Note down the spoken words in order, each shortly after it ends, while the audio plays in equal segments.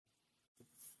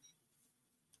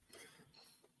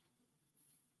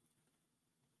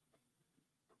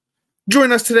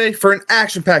Join us today for an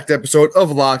action-packed episode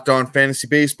of Locked On Fantasy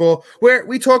Baseball, where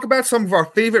we talk about some of our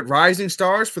favorite rising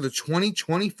stars for the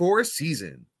 2024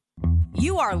 season.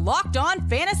 You are Locked On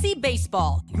Fantasy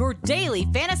Baseball, your daily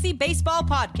fantasy baseball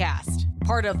podcast.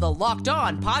 Part of the Locked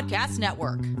On Podcast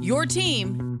Network, your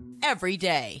team every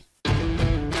day.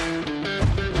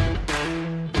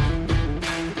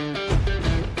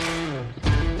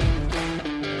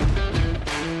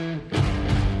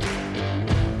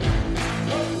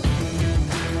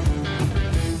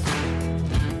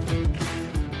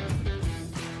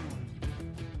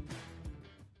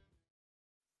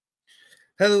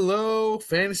 Hello,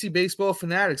 fantasy baseball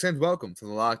fanatics, and welcome to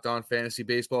the Locked On Fantasy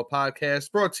Baseball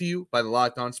podcast, brought to you by the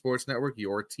Locked On Sports Network,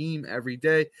 your team every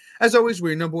day. As always, we're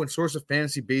your number one source of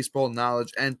fantasy baseball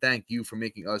knowledge, and thank you for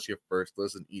making us your first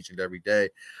listen each and every day.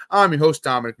 I'm your host,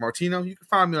 Dominic Martino. You can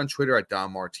find me on Twitter at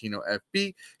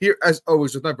DomMartinoFB. Here, as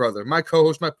always, with my brother, my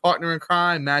co-host, my partner in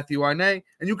crime, Matthew Arnay,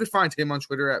 and you can find him on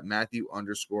Twitter at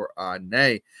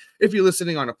Matthew_Arnay. If you're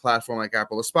listening on a platform like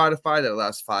Apple or Spotify that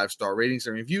allows 5-star ratings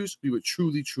and reviews, we would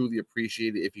truly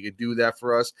appreciate it if you could do that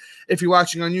for us. If you're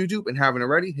watching on YouTube and haven't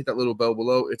already, hit that little bell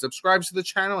below. It subscribes to the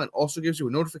channel and also gives you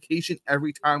a notification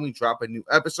every time we drop a new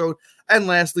episode. And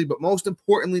lastly, but most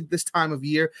importantly, this time of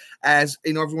year, as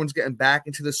you know, everyone's getting back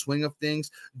into the swing of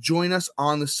things, join us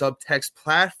on the Subtext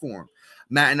platform.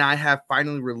 Matt and I have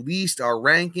finally released our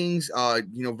rankings,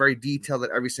 very detailed at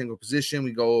every single position.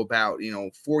 We go about,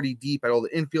 40 deep at all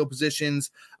the infield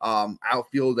positions,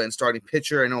 outfield and starting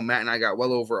pitcher. I know Matt and I got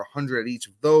well over 100 at each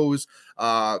of those.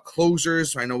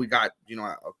 Closers. I know we got,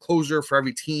 a closer for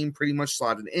every team pretty much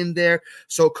slotted in there.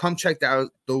 So come check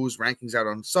out those rankings out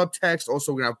on Subtext.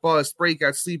 Also, we're going to have buzz,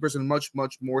 breakout, sleepers, and much,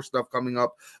 much more stuff coming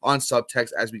up on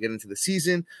Subtext as we get into the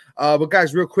season. But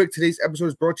guys, real quick, today's episode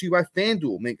is brought to you by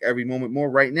FanDuel. Make every moment more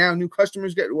right now. New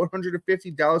customers get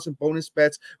 $150 in bonus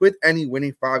bets with any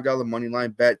winning $5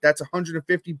 moneyline bet. That's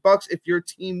 $150 if your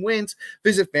team wins.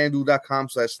 Visit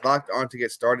FanDuel.com/locked-on to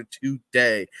get started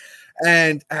today.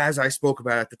 And as I spoke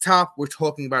about at the top, we're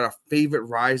talking about our favorite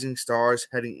rising stars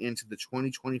heading into the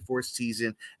 2024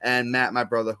 season. And Matt, my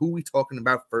brother, who are we talking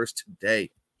about first today?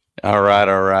 All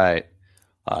right.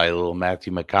 A little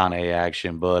Matthew McConaughey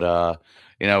action, but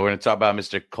we're going to talk about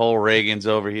Mr. Cole Ragans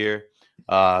over here,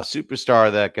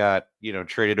 superstar that got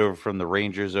traded over from the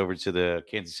Rangers over to the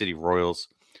Kansas City Royals.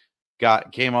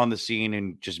 Came on the scene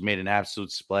and just made an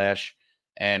absolute splash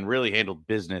and really handled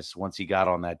business once he got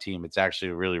on that team. It's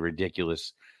actually really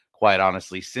ridiculous, quite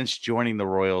honestly. Since joining the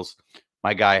Royals,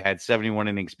 my guy had 71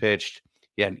 innings pitched.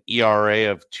 He had an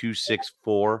ERA of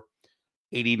 2.64,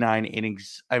 89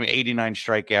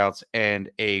 strikeouts, and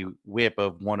a whip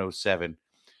of 107.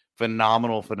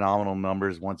 Phenomenal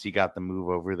numbers once he got the move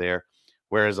over there.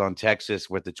 Whereas on Texas,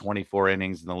 with the 24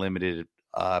 innings and the limited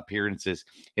appearances,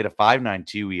 he had a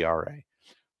 5.92 ERA.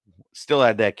 Still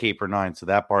had that K per 9, so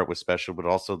that part was special, but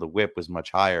also the whip was much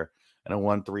higher and a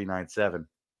 1.397.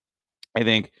 I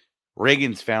think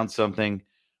Ragans found something,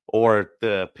 or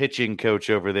the pitching coach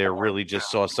over there really just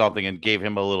saw something and gave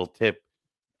him a little tip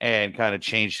and kind of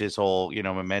changed his whole,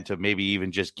 momentum. Maybe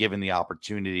even just given the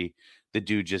opportunity, the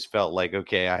dude just felt like,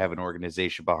 okay, I have an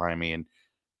organization behind me and,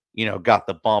 got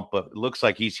the bump, but it looks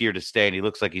like he's here to stay and he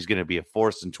looks like he's going to be a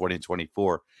force in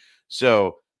 2024.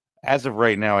 So as of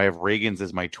right now, I have Ragans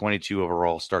as my 22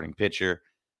 overall starting pitcher.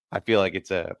 I feel like it's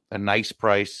a nice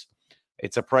price.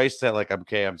 It's a price that,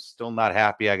 I'm still not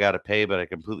happy I got to pay, but I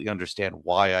completely understand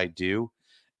why I do.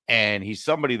 And he's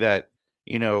somebody that,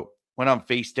 when I'm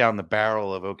face down the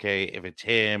barrel of, okay, if it's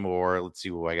him or let's see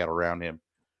who I got around him.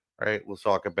 All right, we'll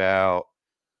talk about,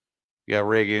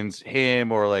 Ragans,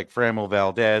 him, or like Framil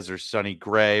Valdez or Sonny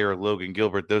Gray or Logan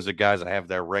Gilbert. Those are guys I have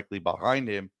directly behind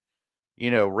him.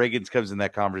 Ragans comes in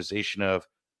that conversation of,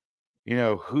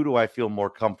 who do I feel more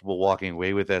comfortable walking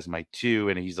away with as my 2?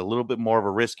 And he's a little bit more of a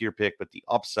riskier pick, but the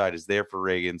upside is there for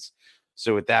Ragans.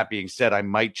 So with that being said, I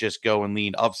might just go and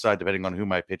lean upside depending on who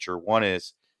my pitcher 1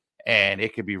 is. And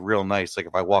it could be real nice. Like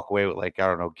if I walk away with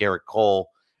Garrett Cole,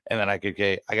 and then I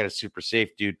got a super safe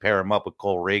dude, pair him up with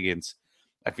Cole Ragans.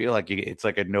 I feel like it's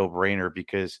like a no-brainer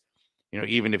because,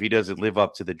 even if he doesn't live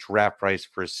up to the draft price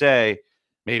per se,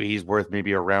 maybe he's worth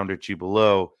maybe a round or 2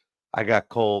 below. I got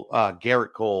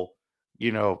Garrett Cole,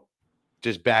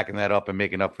 just backing that up and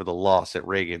making up for the loss at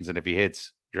Ragans. And if he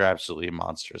hits, you're absolutely a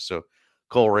monster. So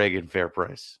Cole Ragan, fair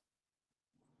price.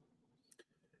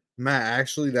 Matt,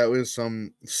 actually, that was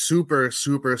some super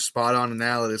spot on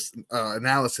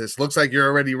analysis. Looks like you're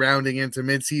already rounding into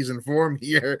midseason form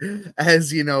here.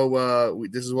 As you know,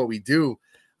 this is what we do.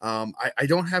 I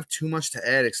don't have too much to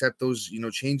add except those,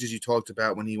 changes you talked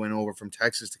about when he went over from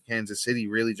Texas to Kansas City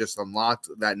really just unlocked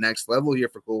that next level here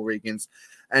for Cole Ragans.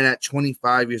 And at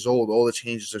 25 years old, all the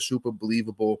changes are super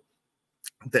believable.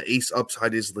 The ace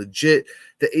upside is legit.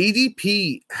 The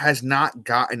ADP has not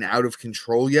gotten out of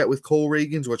control yet with Cole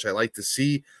Ragans, which I like to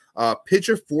see.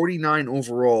 Pitcher 49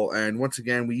 overall, and once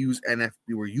again we're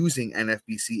using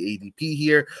NFBC ADP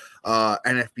here.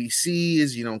 NFBC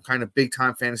is kind of big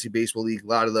time fantasy baseball league. A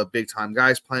lot of the big time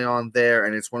guys play on there,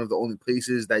 and it's one of the only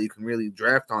places that you can really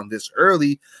draft on this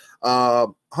early.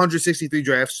 163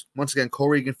 drafts. Once again, Cole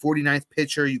Ragan, 49th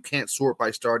pitcher. You can't sort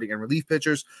by starting and relief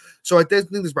pitchers, so I think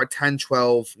there's about 10,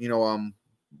 12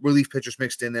 relief pitchers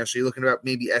mixed in there. So you're looking at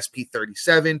maybe SP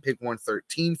 37, pick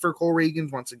 113 for Cole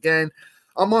Ragans. Once again,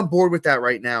 I'm on board with that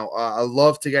right now. I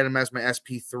love to get him as my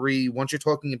SP3. Once you're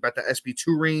talking about the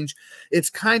SP2 range, it's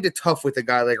kind of tough with a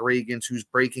guy like Ragans who's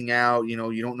breaking out. You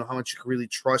don't know how much you can really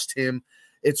trust him.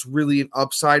 It's really an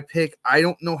upside pick. I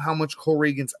don't know how much Cole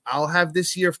Ragans I'll have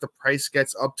this year if the price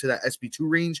gets up to that SP2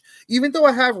 range, even though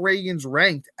I have Ragans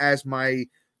ranked as my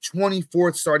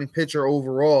 24th starting pitcher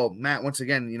overall. Matt, once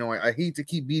again, I hate to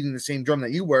keep beating the same drum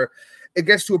that you were. It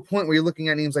gets to a point where you're looking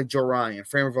at names like Joe Ryan,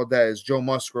 Framber Valdez, Joe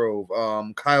Musgrove,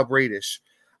 Kyle Bradish,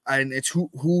 and it's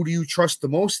who do you trust the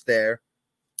most there?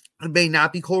 It may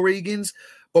not be Cole Ragans,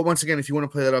 but once again, if you want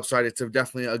to play that upside, it's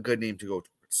definitely a good name to go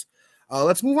towards.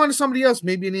 Let's move on to somebody else,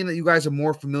 maybe a name that you guys are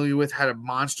more familiar with, had a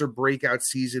monster breakout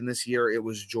season this year. It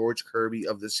was George Kirby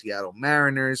of the Seattle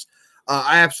Mariners.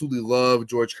 I absolutely love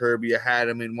George Kirby. I had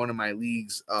him in one of my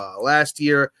leagues last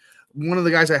year. One of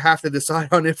the guys I have to decide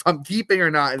on if I'm keeping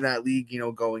or not in that league,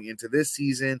 going into this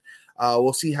season.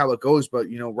 We'll see how it goes. But,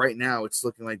 right now it's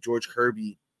looking like George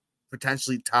Kirby,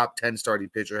 potentially top 10 starting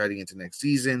pitcher heading into next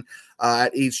season.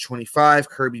 At age 25,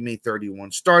 Kirby made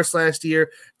 31 starts last year,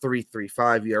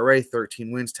 3.35 ERA,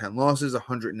 13 wins, 10 losses,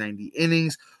 190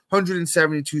 innings,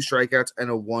 172 strikeouts, and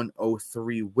a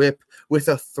 103 whip with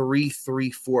a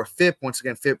 3.34 FIP. Once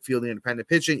again, FIP, fielding independent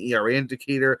pitching, ERA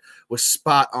indicator, was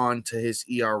spot on to his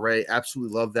ERA.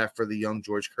 Absolutely love that for the young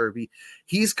George Kirby.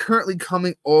 He's currently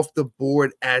coming off the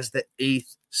board as the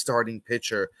 8th starting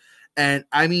pitcher. And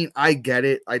I mean, I get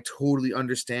it. I totally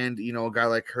understand, a guy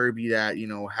like Kirby that,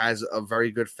 has a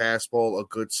very good fastball, a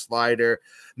good slider,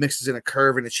 mixes in a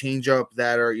curve and a changeup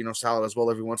that are, solid as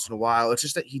well every once in a while. It's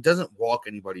just that he doesn't walk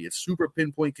anybody. It's super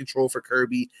pinpoint control for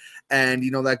Kirby. And,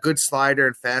 that good slider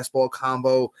and fastball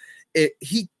combo, it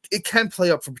can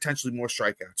play up for potentially more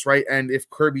strikeouts, right? And if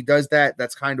Kirby does that,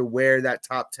 that's kind of where that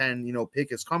top 10,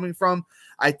 pick is coming from.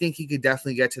 I think he could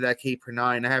definitely get to that K per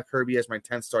 9. I have Kirby as my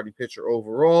 10th starting pitcher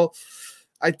overall.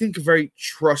 I think a very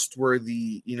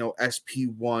trustworthy,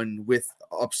 SP1 with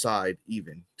upside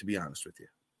even, to be honest with you.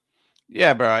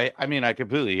 Yeah, bro. I mean, I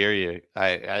completely hear you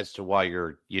as to why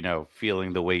you're,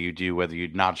 feeling the way you do, whether you're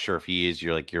not sure if he is,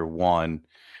 you're one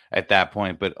at that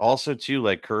point. But also, too,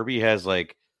 like Kirby has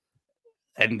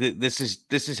and this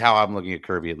is how I'm looking at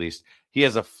Kirby, at least. He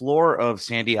has a floor of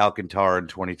Sandy Alcantara in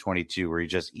 2022 where he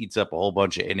just eats up a whole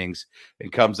bunch of innings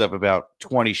and comes up about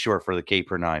 20 short for the K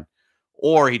per 9.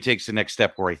 Or he takes the next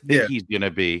step where I think he's going to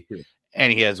be,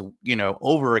 and he has,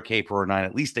 over a K per 9,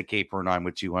 at least a K per 9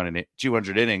 with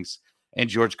 200 innings, and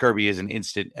George Kirby is an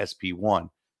instant SP1.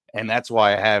 And that's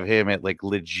why I have him at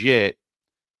legit,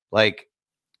 my,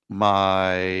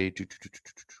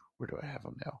 where do I have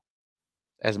him now?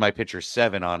 As my pitcher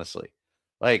 7, honestly.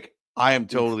 I am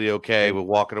totally okay with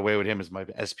walking away with him as my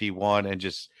SP1 and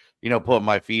just, putting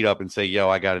my feet up and say, yo,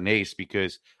 I got an ace,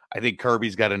 because I think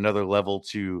Kirby's got another level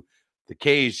to the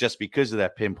K's just because of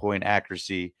that pinpoint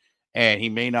accuracy. And he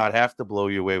may not have to blow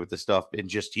you away with the stuff,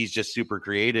 and he's just super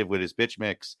creative with his pitch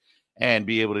mix and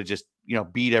be able to just,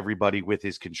 beat everybody with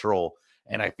his control.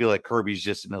 And I feel like Kirby's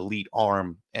just an elite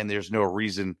arm, and there's no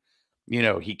reason,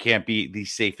 he can't be the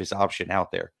safest option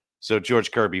out there. So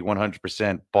George Kirby,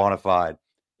 100% bona fide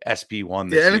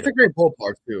SP1 this year. And it's a great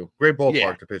ballpark, too. Great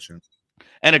ballpark to pitch in.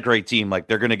 And a great team.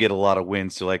 They're going to get a lot of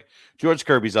wins. So, George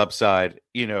Kirby's upside,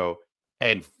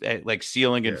 and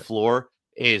ceiling and floor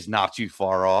is not too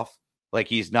far off.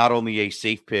 He's not only a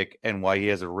safe pick and why he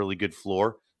has a really good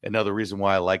floor, another reason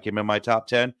why I like him in my top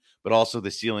 10, but also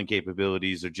the ceiling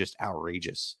capabilities are just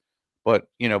outrageous. But,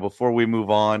 before we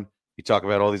move on, you talk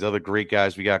about all these other great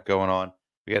guys we got going on,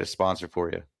 we got a sponsor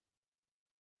for you.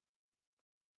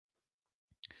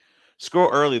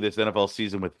 Score early this NFL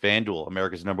season with FanDuel,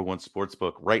 America's #1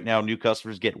 sportsbook. Right now, new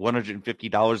customers get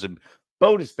 $150 in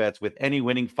bonus bets with any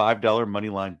winning $5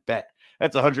 moneyline bet.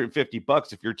 That's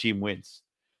 $150 if your team wins.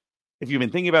 If you've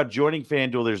been thinking about joining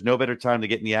FanDuel, there's no better time to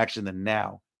get in the action than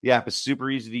now. The app is super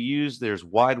easy to use. There's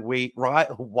wide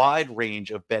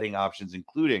range of betting options,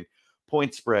 including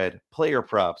point spread, player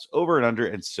props, over and under,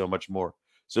 and so much more.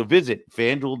 So visit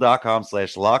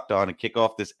FanDuel.com/lockedon and kick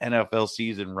off this NFL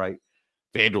season right.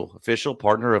 FanDuel, official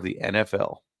partner of the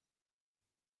NFL.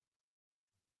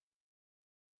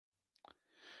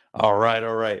 All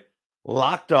right.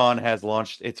 Locked On has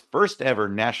launched its first ever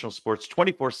national sports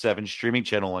 24/7 streaming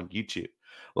channel on YouTube.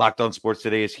 Locked On Sports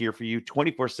Today is here for you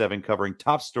 24/7, covering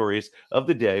top stories of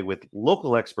the day with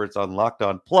local experts on Locked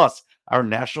On, plus our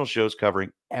national shows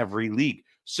covering every league.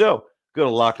 So go to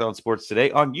Locked On Sports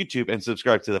Today on YouTube and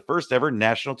subscribe to the first ever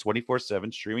national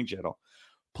 24/7 streaming channel.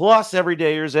 Plus,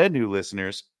 everydayers and new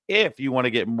listeners, if you want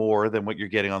to get more than what you're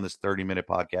getting on this 30-minute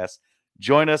podcast,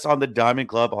 join us on the Diamond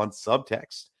Club on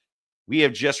Subtext. We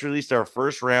have just released our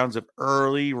first rounds of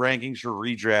early rankings for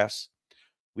redrafts.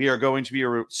 We are going to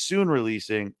be soon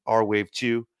releasing our Wave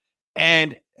 2.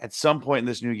 And at some point in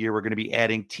this new year, we're going to be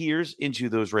adding tiers into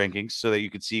those rankings so that you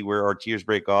can see where our tiers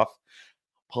break off.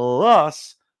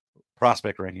 Plus,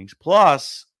 prospect rankings.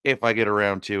 Plus, if I get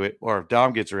around to it, or if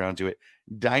Dom gets around to it,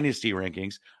 dynasty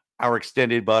rankings, our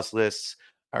extended bus lists,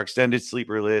 our extended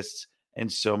sleeper lists,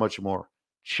 and so much more.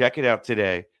 Check it out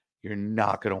today. You're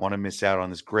not going to want to miss out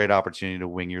on this great opportunity to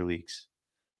win your leagues.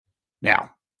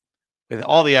 Now, with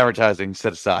all the advertising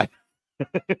set aside,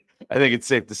 I think it's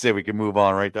safe to say we can move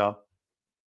on, right, Dom?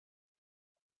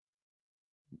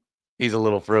 He's a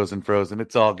little frozen.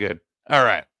 It's all good. All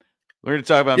right. We're going to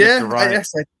talk about Mr. Ryan.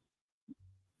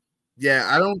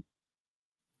 I don't.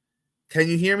 Can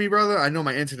you hear me, brother? I know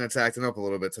my internet's acting up a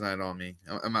little bit tonight on me.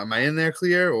 Am I in there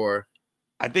clear, or?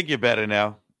 I think you're better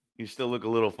now. You still look a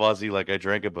little fuzzy, like I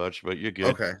drank a bunch, but you're good.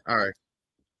 Okay. All right.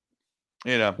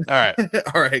 All right.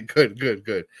 All right. Good.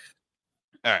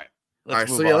 All right.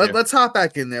 Let's hop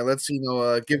back in there. Let's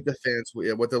give the fans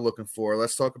what they're looking for.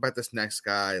 Let's talk about this next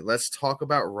guy. Let's talk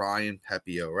about Ryan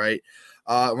Pepiot, right?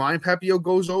 Ryan Pepiot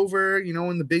goes over,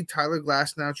 in the big Tyler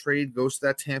Glasnow trade, goes to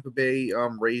that Tampa Bay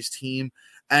Rays team.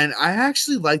 And I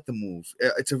actually like the move.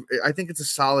 I think it's a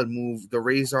solid move. The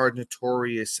Rays are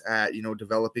notorious at,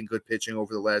 developing good pitching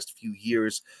over the last few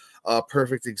years.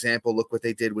 Perfect example. Look what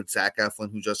they did with Zach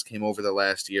Eflin, who just came over the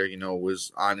last year,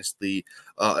 was honestly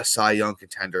a Cy Young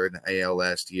contender in the AL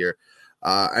last year.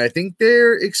 I think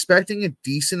they're expecting a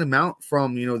decent amount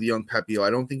from, the young Pepiot. I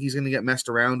don't think he's going to get messed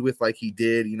around with like he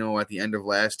did, at the end of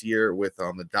last year with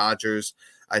the Dodgers.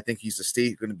 I think he's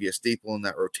going to be a staple in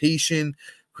that rotation.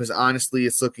 Because honestly,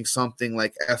 it's looking something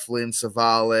like Eflin,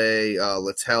 Savale,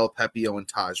 Littell, Pepiot, and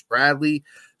Taj Bradley.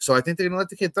 So I think they're going to let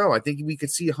the kid throw. I think we could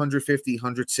see 150,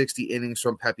 160 innings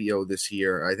from Pepiot this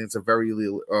year. I think it's a very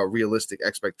realistic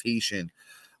expectation.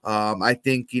 I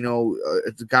think,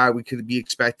 it's a guy we could be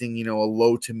expecting, a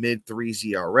low to mid 3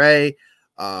 ERA,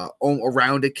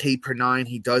 around a K per 9.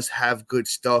 He does have good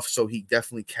stuff, so he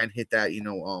definitely can hit that,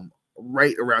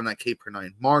 right around that K per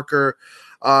 9 marker.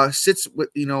 Sits with,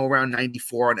 around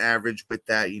 94 on average with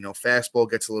that, fastball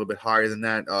gets a little bit higher than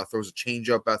that, throws a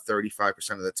changeup about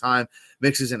 35% of the time,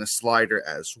 mixes in a slider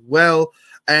as well.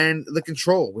 And the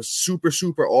control was super,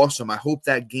 super awesome. I hope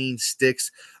that gain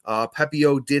sticks.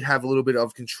 Pepiot did have a little bit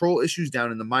of control issues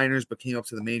down in the minors, but came up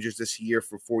to the majors this year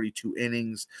for 42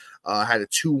 innings, had a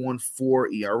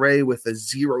 2.14 ERA with a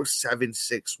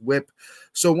 0.76 whip.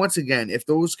 So once again, if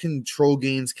those control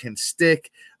gains can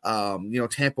stick,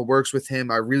 Tampa works with him.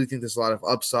 I really think there's a lot of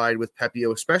upside with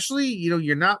Pepiot, especially,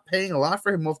 you're not paying a lot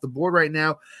for him off the board right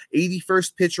now.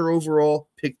 81st pitcher overall,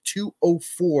 pick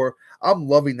 204. I'm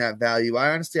loving that value. I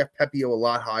honestly have Pepiot a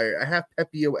lot higher. I have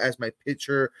Pepiot as my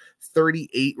pitcher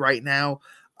 38 right now.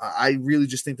 I really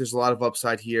just think there's a lot of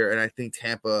upside here, and I think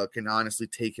Tampa can honestly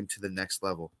take him to the next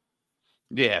level.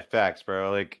 Yeah, facts,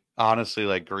 bro.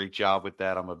 Honestly, great job with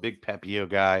that. I'm a big Pepiot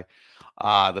guy.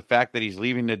 The fact that he's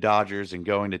leaving the Dodgers and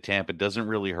going to Tampa doesn't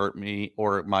really hurt me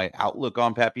or my outlook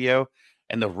on Pepiot,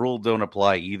 and the rule don't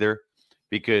apply either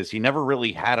because he never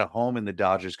really had a home in the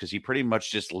Dodgers because he pretty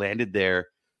much just landed there,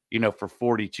 for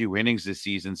 42 innings this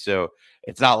season. So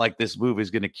it's not like this move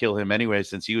is going to kill him anyway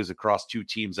since he was across 2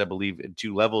 teams, I believe, in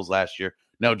 2 levels last year.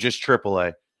 No, just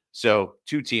AAA. So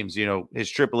 2 teams, his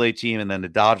AAA team and then the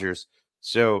Dodgers.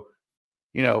 So,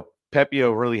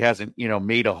 Pepiot really hasn't,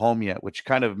 made a home yet, which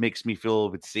kind of makes me feel a little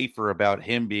bit safer about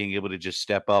him being able to just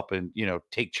step up and,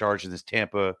 take charge in this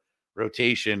Tampa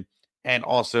rotation and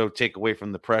also take away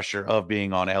from the pressure of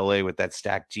being on LA with that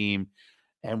stacked team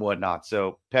and whatnot.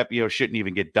 So Pepiot shouldn't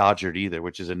even get Dodgered either,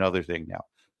 which is another thing now.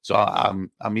 So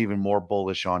I'm even more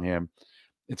bullish on him.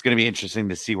 It's going to be interesting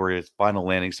to see where his final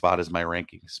landing spot is my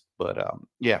rankings. But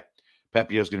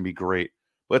Pepiot is going to be great.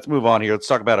 Let's move on here. Let's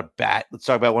talk about a bat. Let's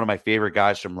talk about one of my favorite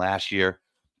guys from last year,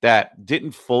 that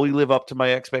didn't fully live up to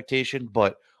my expectation,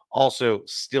 but also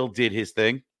still did his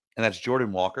thing, and that's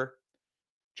Jordan Walker.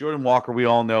 Jordan Walker, we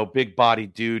all know, big body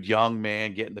dude, young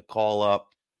man, getting the call up.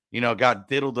 Got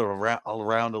diddled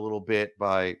around a little bit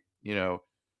by,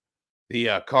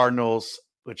 the Cardinals,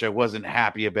 which I wasn't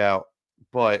happy about.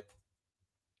 But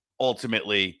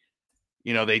ultimately,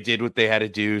 they did what they had to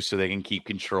do so they can keep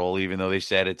control, even though they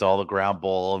said it's all the ground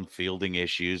ball and fielding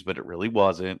issues, but it really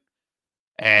wasn't.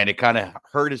 And it kind of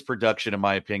hurt his production, in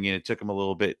my opinion. It took him a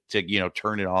little bit to,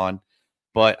 turn it on.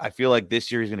 But I feel like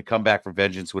this year he's going to come back for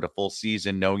vengeance with a full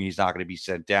season, knowing he's not going to be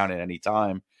sent down at any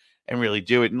time and really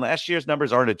do it. And last year's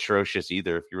numbers aren't atrocious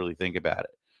either, if you really think about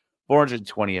it.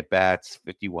 420 at bats,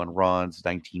 51 runs,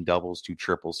 19 doubles, 2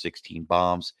 triples, 16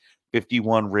 bombs,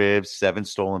 51 ribs, 7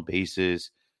 stolen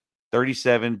bases,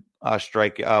 37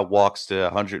 walks to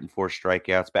 104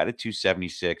 strikeouts, batted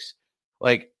 276.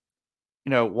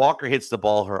 Walker hits the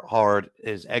ball hard.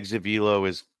 His exit velo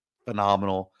is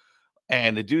phenomenal.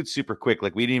 And the dude's super quick. We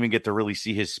didn't even get to really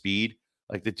see his speed.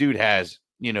 The dude has,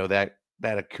 that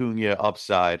Acuna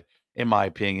upside, in my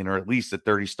opinion, or at least a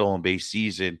 30 stolen base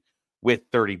season with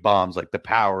 30 bombs. The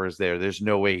power is there. There's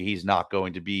no way he's not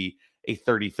going to be a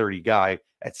 30-30 guy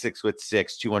at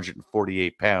 6'6",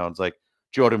 248 pounds.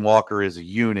 Jordan Walker is a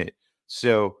unit.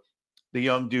 So the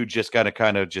young dude just got to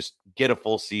kind of just get a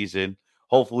full season.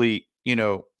 Hopefully,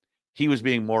 he was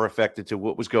being more affected to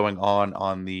what was going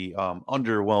on the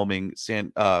underwhelming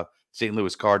St.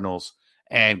 Louis Cardinals.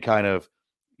 And kind of,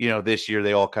 this year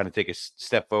they all kind of take a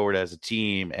step forward as a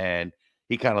team. And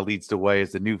he kind of leads the way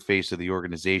as the new face of the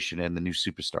organization and the new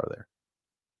superstar there.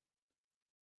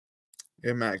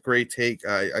 Yeah, Matt, great take.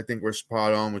 I think we're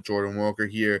spot on with Jordan Walker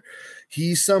here.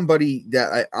 He's somebody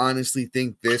that I honestly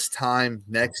think this time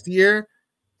next year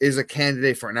is a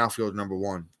candidate for an outfield number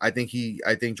 1. I think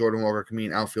Jordan Walker can be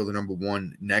an outfielder number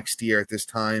 1 next year at this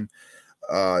time.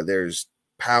 There's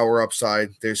power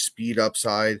upside, there's speed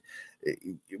upside.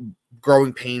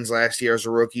 Growing pains last year as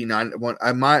a rookie.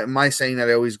 My saying that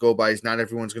I always go by is not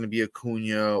everyone's going to be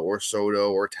Acuna or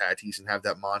Soto or Tatis and have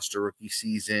that monster rookie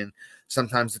season.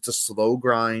 Sometimes it's a slow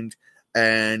grind.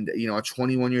 And, at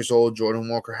 21 years old, Jordan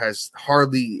Walker has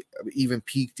hardly even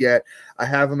peaked yet. I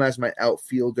have him as my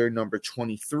outfielder number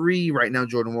 23. Right now,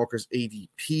 Jordan Walker's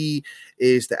ADP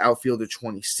is the outfielder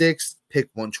 26, pick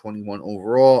 121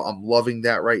 overall. I'm loving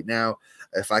that right now.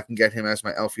 If I can get him as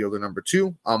my outfielder number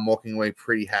 2, I'm walking away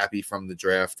pretty happy from the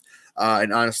draft.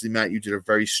 And honestly, Matt, you did a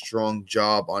very strong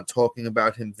job on talking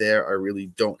about him there. I really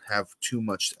don't have too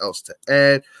much else to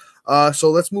add. So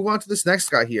let's move on to this next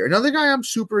guy here. Another guy I'm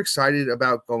super excited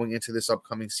about going into this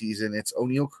upcoming season. It's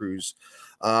Oneil Cruz.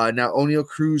 Now, Oneil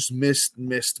Cruz missed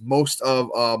most of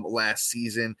last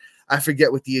season. I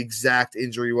forget what the exact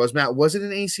injury was. Matt, was it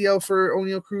an ACL for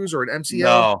Oneil Cruz or an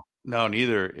MCL? No,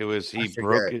 neither. It was he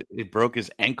broke his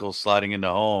ankle sliding into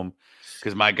home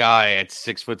because my guy at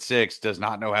 6'6" does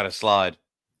not know how to slide.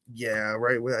 Yeah,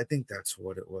 right. Well, I think that's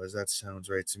what it was. That sounds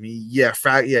right to me. Yeah,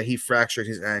 he fractured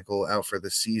his ankle out for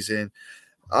the season.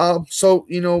 So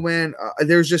man,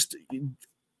 there's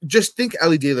just think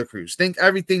Elly De La Cruz. Think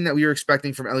everything that we were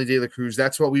expecting from Elly De La Cruz.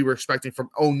 That's what we were expecting from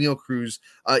Oneil Cruz,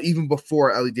 even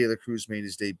before Elly De La Cruz made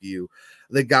his debut.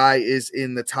 The guy is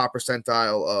in the top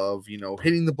percentile of,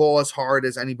 hitting the ball as hard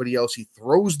as anybody else. He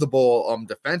throws the ball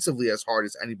defensively as hard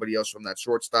as anybody else from that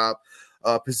shortstop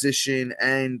position.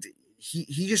 And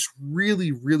he just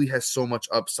really, really has so much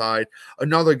upside.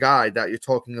 Another guy that you're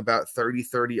talking about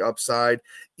 30-30 upside.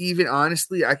 Even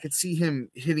honestly, I could see him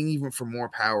hitting even for more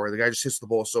power. The guy just hits the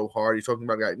ball so hard. You're talking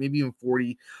about a guy, maybe even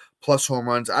 40 plus home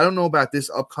runs. I don't know about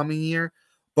this upcoming year,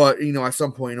 but at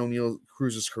some point in Oneil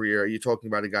Cruz's career, you're talking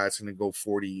about a guy that's going to go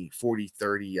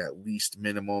 40-30 at least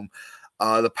minimum.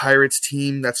 The Pirates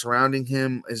team that's surrounding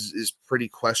him is pretty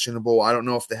questionable. I don't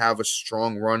know if they have a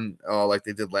strong run like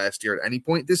they did last year at any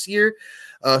point this year.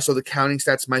 So the counting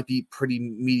stats might be pretty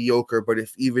mediocre, but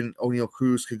if even Oneil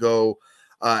Cruz could go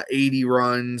 80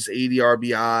 runs, 80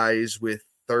 RBIs with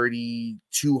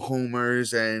 32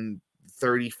 homers and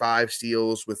 35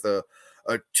 steals with a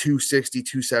 260,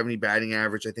 270 batting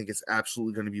average, I think it's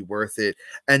absolutely going to be worth it.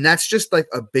 And that's just like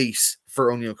a base for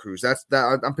Oneil Cruz.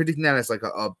 I'm predicting that as like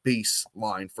a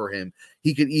baseline for him.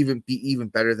 He could even be even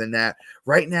better than that.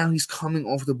 Right now, he's coming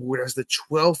off the board as the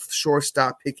 12th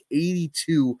shortstop, pick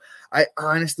 82. I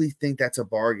honestly think that's a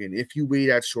bargain. If you wait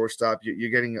at shortstop, you're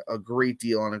getting a great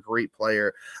deal on a great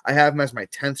player. I have him as my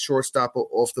 10th shortstop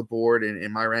off the board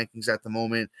in my rankings at the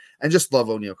moment, and just love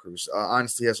Oneil Cruz.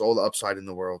 Honestly, has all the upside in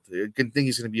the world. I think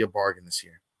he's going to be a bargain this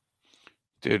year.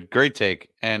 Dude, great take.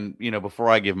 And, before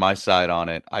I give my side on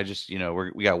it, I just,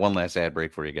 we got one last ad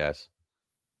break for you guys.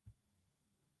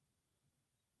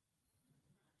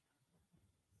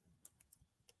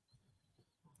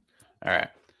 All right.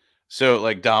 So,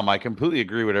 like, Dom, I completely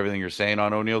agree with everything you're saying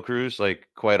on O'Neal Cruz. Like,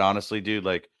 quite honestly, dude,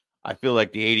 like, I feel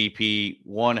like the ADP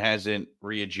one hasn't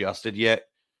readjusted yet.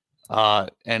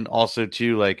 And also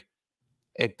too, like,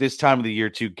 at this time of the year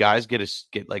too, guys get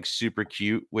like super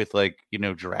cute with like,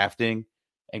 drafting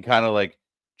and kind of like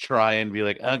try and be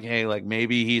like, okay, like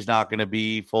maybe he's not going to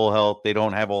be full health. They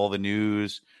don't have all the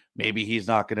news. Maybe he's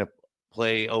not going to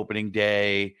play opening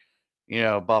day,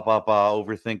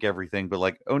 overthink everything. But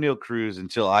like O'Neal Cruz,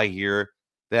 until I hear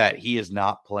that he is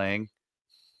not playing,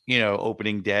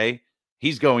 opening day,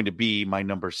 he's going to be my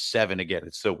number 7 again.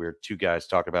 It's so weird. Two guys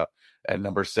talk about at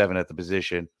number 7 at the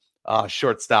position,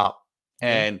 shortstop.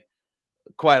 And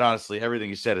quite honestly, everything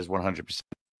you said is 100%.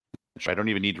 I don't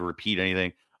even need to repeat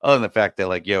anything other than the fact that,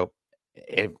 like,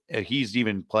 if he's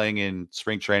even playing in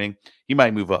spring training, he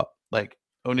might move up. Like,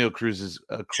 O'Neal Cruz is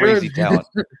a crazy talent.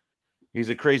 He's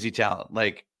a crazy talent.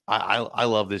 Like, I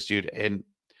love this dude. And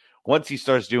once he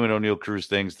starts doing O'Neal Cruz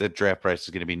things, the draft price is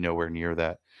going to be nowhere near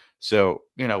that. So,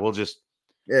 we'll just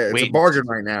it's a bargain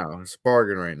right now. It's a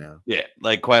bargain right now. Yeah,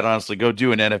 like quite honestly, go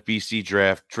do an NFBC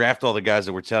draft all the guys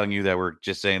that we're telling you that we're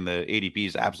just saying the ADP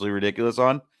is absolutely ridiculous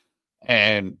on,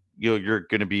 and you're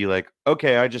going to be like,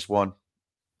 okay, I just won.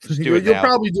 Just do it. You'll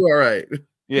probably do all right.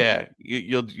 Yeah,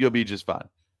 you'll be just fine.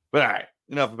 But all right,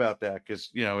 enough about that because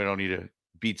we don't need to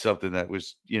beat something that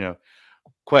was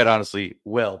quite honestly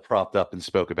well propped up and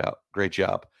spoke about. Great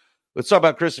job. Let's talk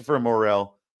about Christopher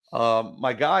Morel.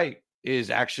 My guy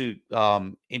is actually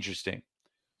interesting.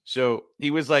 So he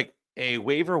was like a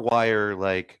waiver wire,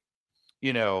 like,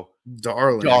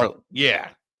 darling. Yeah.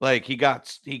 Like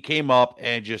he came up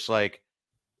and just like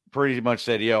pretty much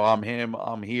said, yo, I'm him,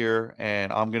 I'm here,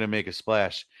 and I'm going to make a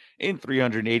splash. In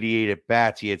 388 at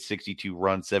bats, he had 62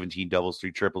 runs, 17 doubles,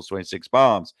 3 triples, 26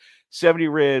 bombs, 70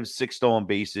 ribs, 6 stolen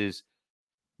bases.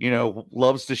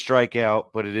 Loves to strike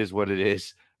out, but it is what it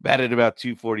is. Batted about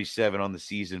 247 on the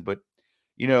season, but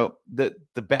the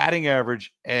batting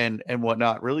average and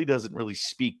whatnot really doesn't really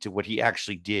speak to what he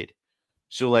actually did.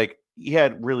 So like he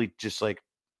had really just like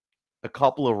a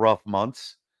couple of rough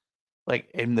months, like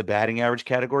in the batting average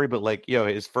category, but like,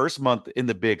 his first month in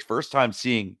the bigs, first time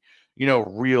seeing,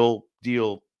 real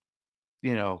deal,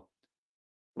 what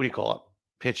do you call it?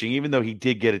 Pitching, even though he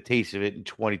did get a taste of it in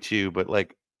 22, but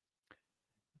like,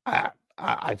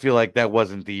 I feel like that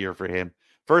wasn't the year for him.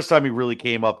 First time he really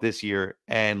came up this year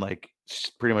and like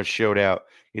pretty much showed out.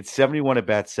 It's 71 at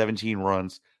bats, 17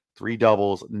 runs, 3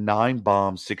 doubles, 9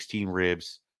 bombs, 16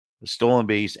 ribs, a stolen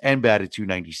base, and batted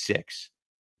 296.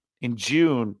 In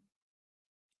June,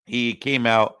 he came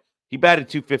out, he batted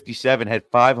 257, had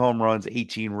 5 home runs,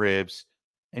 18 ribs,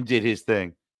 and did his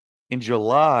thing. In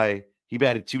July, he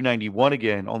batted 291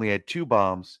 again, only had 2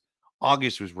 bombs.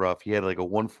 August was rough. He had like a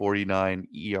 149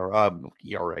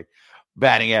 ERA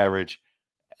batting average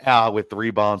with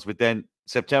 3 bombs. But then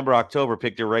September, October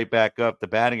picked it right back up. The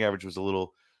batting average was a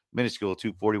little minuscule,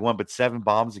 241, but 7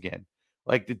 bombs again.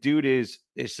 Like the dude is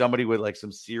somebody with like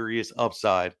some serious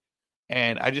upside.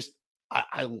 And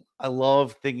I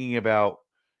love thinking about,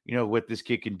 what this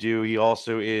kid can do. He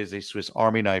also is a Swiss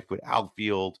Army knife with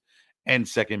outfield and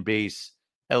second base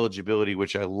eligibility,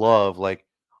 which I love. Like,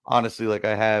 honestly, like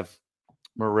I have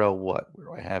Morel, where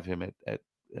do I have him at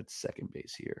second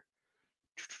base here?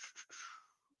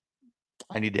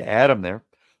 I need to add him there.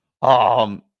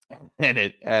 And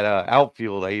at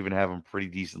outfield, I even have him pretty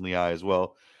decently high as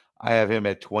well. I have him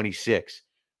at 26.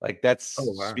 Like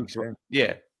speaks,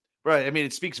 yeah, right. I mean,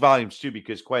 it speaks volumes too,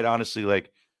 because quite honestly,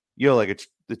 like, it's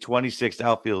the 26th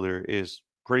outfielder is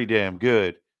pretty damn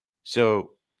good.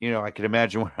 So, I can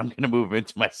imagine where I'm going to move him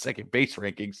into my second base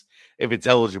rankings if it's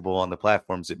eligible on the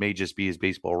platforms. It may just be his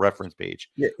baseball reference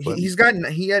page. Yeah,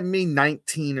 he had made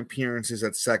 19 appearances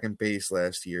at second base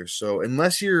last year. So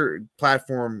unless your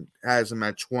platform has him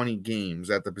at 20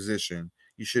 games at the position,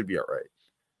 you should be all right.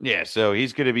 Yeah, so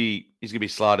he's gonna be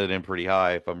slotted in pretty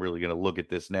high if I'm really gonna look at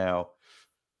this now.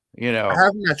 I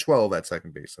have him at 12 at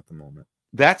second base at the moment.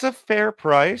 That's a fair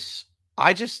price.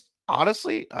 I just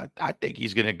honestly, I think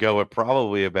he's going to go at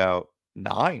probably about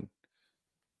 9.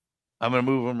 I'm going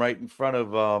to move him right in front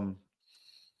of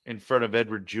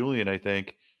Edward Julian, I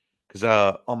think, because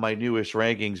on my newest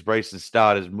rankings, Bryson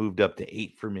Stott has moved up to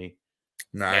 8 for me.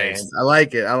 Nice. And I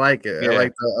like it. Yeah. I like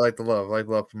the love. I like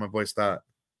the love for my boy Stott.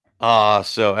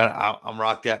 So and I'm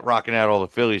rocking out all the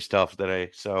Philly stuff today.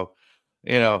 So,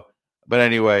 but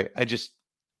anyway, I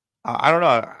don't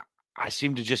know. I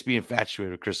seem to just be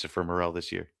infatuated with Christopher Morel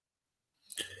this year.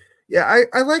 Yeah,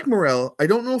 I like Morel. I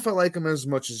don't know if I like him as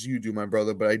much as you do, my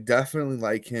brother, but I definitely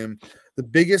like him. The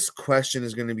biggest question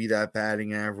is going to be that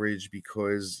batting average,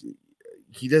 because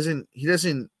he doesn't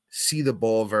see the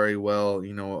ball very well.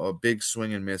 A big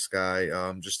swing and miss guy,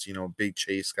 just big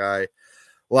chase guy.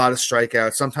 A lot of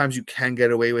strikeouts. Sometimes you can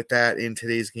get away with that in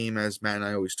today's game, as Matt and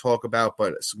I always talk about.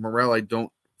 But Morel, I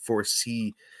don't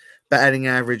foresee batting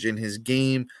average in his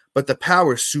game, but the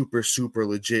power is super, super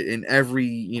legit in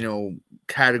every,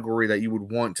 category that you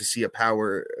would want to see a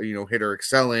power, hitter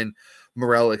excel in.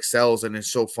 Morel excels, and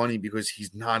it's so funny because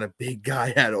he's not a big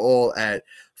guy at all at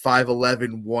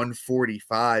 5'11",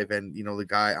 145, and, the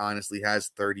guy honestly has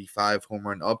 35 home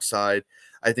run upside.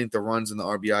 I think the runs and the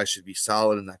RBI should be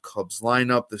solid in that Cubs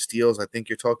lineup. The steals, I think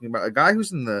you're talking about a guy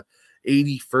who's in the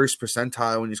 81st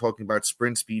percentile when you're talking about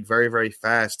sprint speed, very, very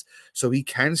fast. So he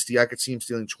can steal. I could see him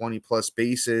stealing 20-plus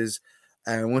bases.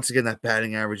 And once again, that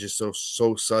batting average is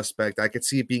so suspect. I could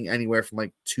see it being anywhere from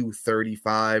like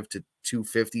 235 to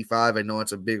 255. I know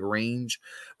it's a big range,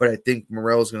 but I think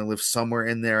Morel is going to live somewhere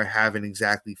in there. I haven't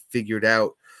exactly figured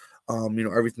out,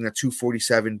 everything. That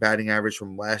 247 batting average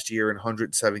from last year in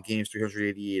 107 games,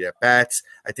 388 at bats.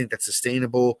 I think that's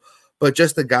sustainable. But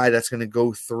just the guy that's going to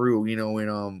go through,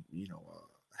 in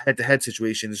head-to-head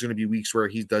situation, there's going to be weeks where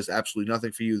he does absolutely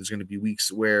nothing for you. There's going to be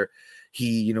weeks where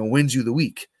he, wins you the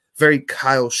week. Very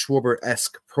Kyle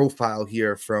Schwarber-esque profile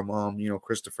here from,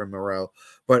 Christopher Morel.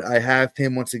 But I have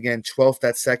him, once again, 12th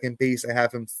at second base. I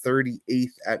have him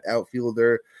 38th at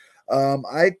outfielder.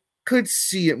 I could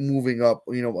see it moving up,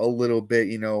 a little bit,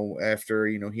 after,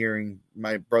 hearing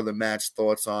my brother Matt's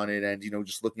thoughts on it and,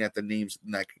 just looking at the names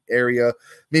in that area,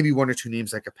 maybe one or two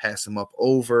names I could pass him up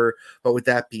over. But with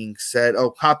that being said,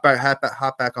 hop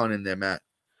back on in there, Matt.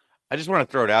 I just want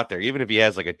to throw it out there. Even if he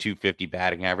has like a 250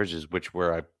 batting average,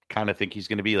 where I kind of think he's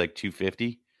going to be like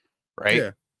 250, right?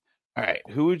 Yeah. All right.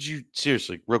 Who would you,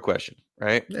 seriously, real question,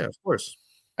 right? Yeah, of course.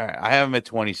 All right. I have him at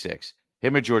 26.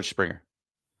 Him or George Springer?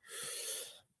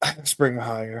 Springer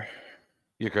higher.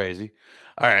 You're crazy.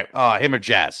 All right. Him or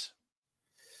Jazz?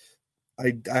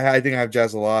 I think I have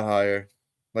Jazz a lot higher,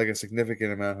 like a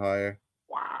significant amount higher.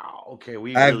 Wow. Okay.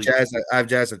 I have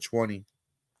Jazz at 20.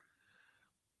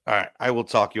 All right. I will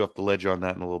talk you off the ledge on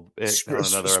that in a little bit.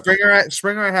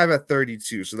 Springer I have at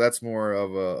 32, so that's more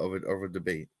of a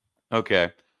debate.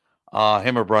 Okay.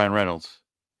 Him or Brian Reynolds?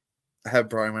 I have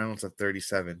Brian Reynolds at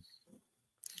 37.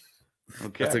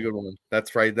 Okay. That's a good one.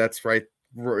 That's right.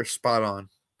 Spot on.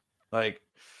 Like,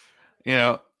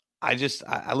 I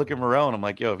look at Morel and I'm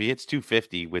like, yo, if he hits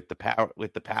 250 with the power.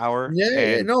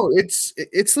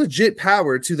 It's legit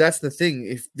power too. That's the thing.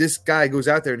 If this guy goes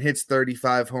out there and hits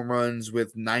 35 home runs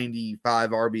with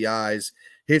 95 RBIs,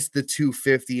 hits the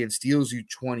 250 and steals you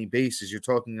 20 bases, you're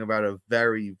talking about a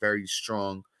very, very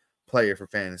strong player for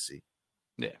fantasy.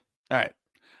 Yeah. All right.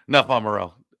 Enough on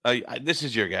Morel. This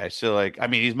is your guy. So,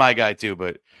 he's my guy too,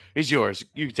 but he's yours.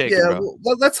 You can take it, bro.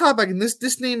 Well, let's hop back in.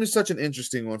 This name is such an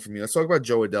interesting one for me. Let's talk about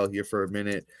Jo Adell here for a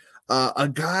minute. A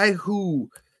guy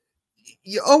who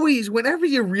you always, whenever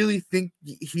you really think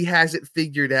he has it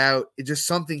figured out, it just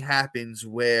something happens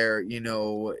where,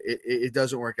 it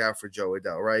doesn't work out for Jo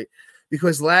Adell, right?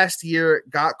 Because last year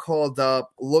got called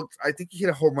up, I think he hit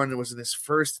a home run. It was in his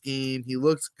first game. He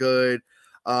looked good.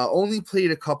 Only played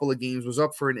a couple of games, was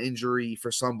up for an injury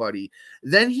for somebody.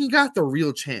 Then he got the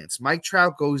real chance. Mike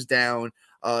Trout goes down.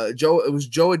 It was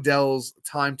Jo Adell's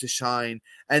time to shine,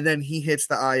 and then he hits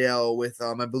the IL with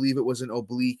I believe it was an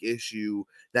oblique issue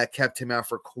that kept him out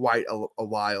for quite a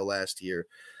while last year.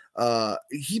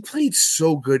 He played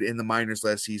so good in the minors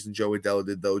last season. Jo Adell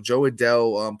did, though. Jo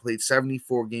Adell played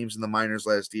 74 games in the minors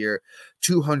last year,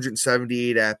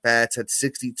 278 at bats, had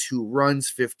 62 runs,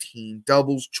 15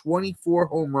 doubles, 24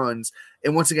 home runs,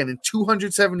 and once again in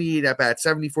 278 at bats,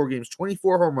 74 games,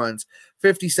 24 home runs,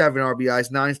 57 RBIs,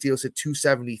 9 steals, hit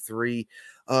 273.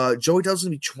 Jo Adell's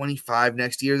gonna be 25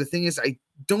 next year. The thing is, I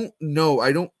don't know.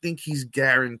 I don't think he's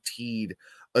guaranteed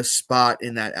a spot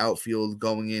in that outfield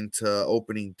going into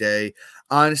opening day.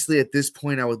 Honestly, at this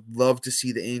point, I would love to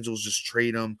see the Angels just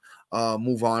trade him,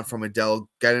 move on from Adell,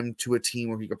 get him to a team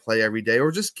where he could play every day,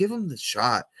 or just give him the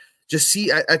shot. Just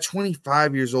see at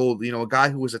 25 years old, a guy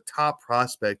who was a top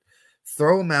prospect,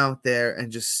 throw him out there and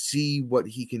just see what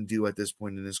he can do at this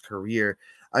point in his career.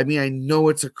 I mean, I know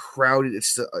it's a crowded,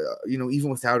 even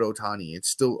without Ohtani, it's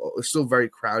still very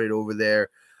crowded over there.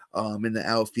 In the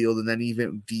outfield, and then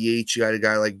even DH, you got a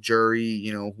guy like Jury,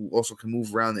 who also can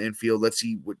move around the infield. Let's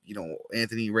see what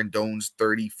Anthony Rendon's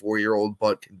 34-year-old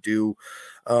butt can do.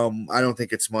 I don't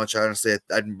think it's much, honestly.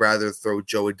 I'd rather throw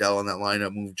Jo Adell on that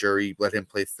lineup, move Jury, let him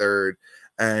play third,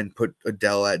 and put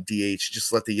Adell at DH.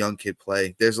 Just let the young kid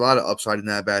play. There's a lot of upside in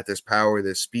that bat. There's power,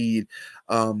 there's speed.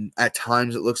 At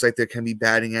times, it looks like there can be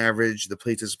batting average. The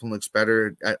plate discipline looks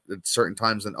better at certain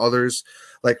times than others.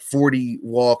 Like 40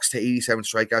 walks to 87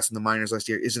 strikeouts in the minors last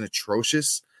year isn't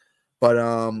atrocious. But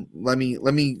let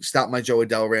me stop my Joe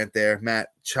Adell rant there. Matt,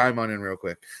 chime on in real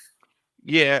quick.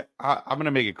 Yeah, I'm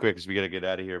gonna make it quick because we gotta get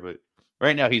out of here. But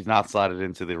right now, he's not slotted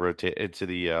into the lineup.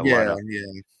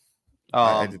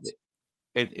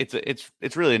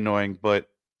 It's really annoying. But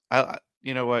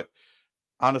you know what?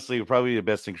 Honestly, probably the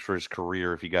best thing for his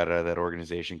career if he got out of that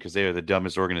organization, because they are the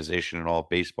dumbest organization in all of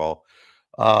baseball.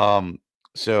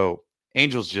 So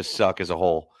Angels just suck as a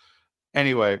whole.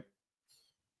 Anyway,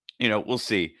 we'll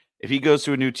see. If he goes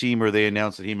to a new team or they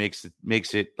announce that he makes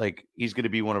it, like, he's going to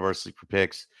be one of our sleeper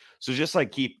picks. So just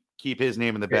like keep his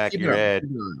name in the back of your head.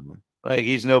 Like,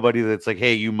 he's nobody that's like,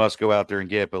 hey, you must go out there and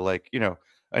get, but like,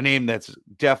 a name that's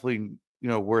definitely,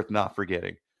 worth not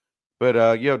forgetting. But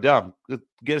Dom,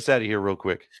 get us out of here real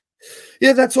quick.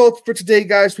 Yeah, that's all for today,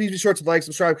 guys. Please be sure to like,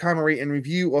 subscribe, comment, rate, and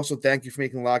review. Also, thank you for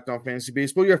making Locked On Fantasy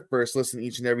Baseball your first listen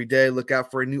each and every day. Look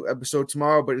out for a new episode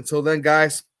tomorrow. But until then,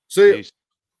 guys, see you.